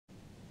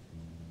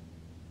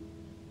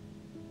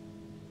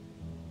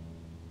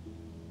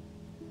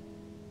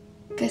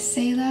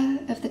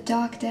Gacela of the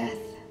Dark Death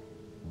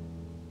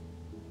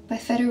by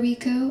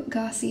Federico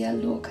García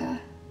Lorca,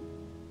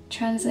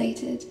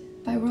 translated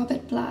by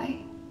Robert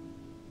Bly.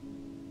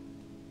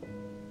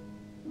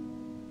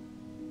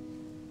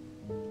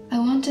 I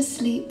want to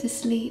sleep the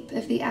sleep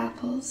of the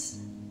apples.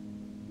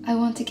 I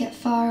want to get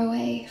far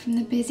away from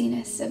the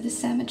busyness of the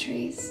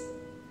cemeteries.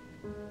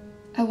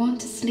 I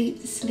want to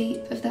sleep the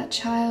sleep of that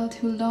child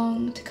who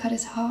longed to cut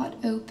his heart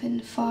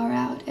open far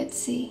out at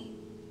sea.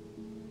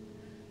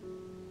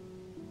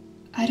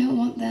 I don't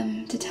want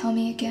them to tell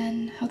me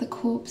again how the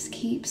corpse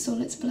keeps all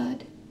its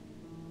blood,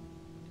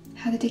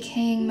 how the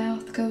decaying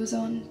mouth goes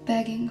on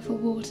begging for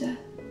water.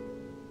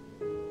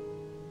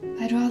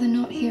 I'd rather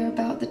not hear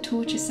about the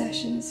torture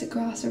sessions the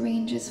grass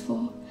arranges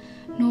for,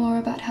 nor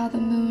about how the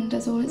moon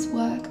does all its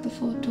work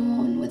before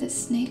dawn with its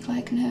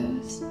snake-like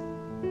nose.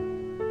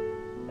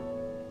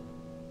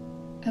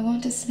 I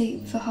want to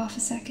sleep for half a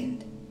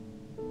second,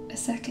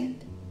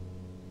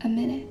 a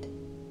minute,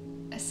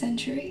 a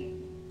century.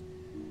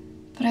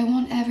 But I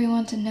want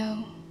everyone to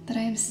know that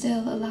I am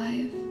still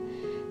alive,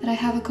 that I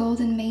have a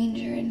golden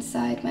manger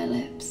inside my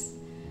lips,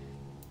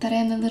 that I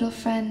am the little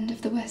friend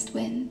of the west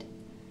wind,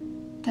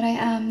 that I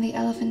am the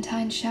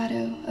elephantine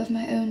shadow of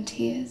my own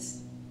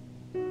tears.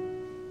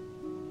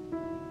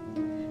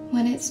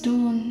 When it's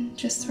dawn,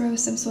 just throw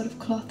some sort of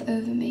cloth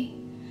over me,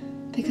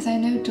 because I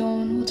know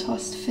dawn will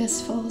toss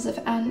fistfuls of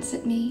ants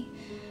at me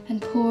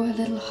and pour a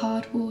little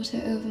hard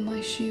water over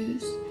my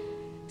shoes,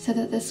 so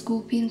that the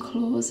scorpion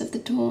claws of the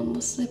dawn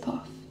will slip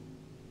off.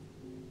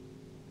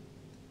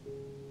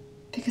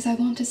 Because I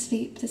want to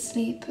sleep the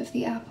sleep of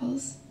the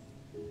apples,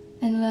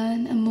 and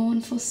learn a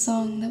mournful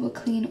song that will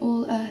clean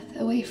all earth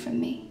away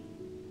from me.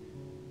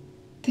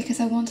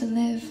 Because I want to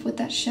live with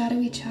that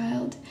shadowy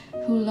child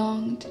who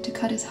longed to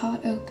cut his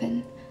heart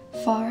open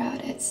far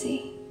out at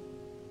sea.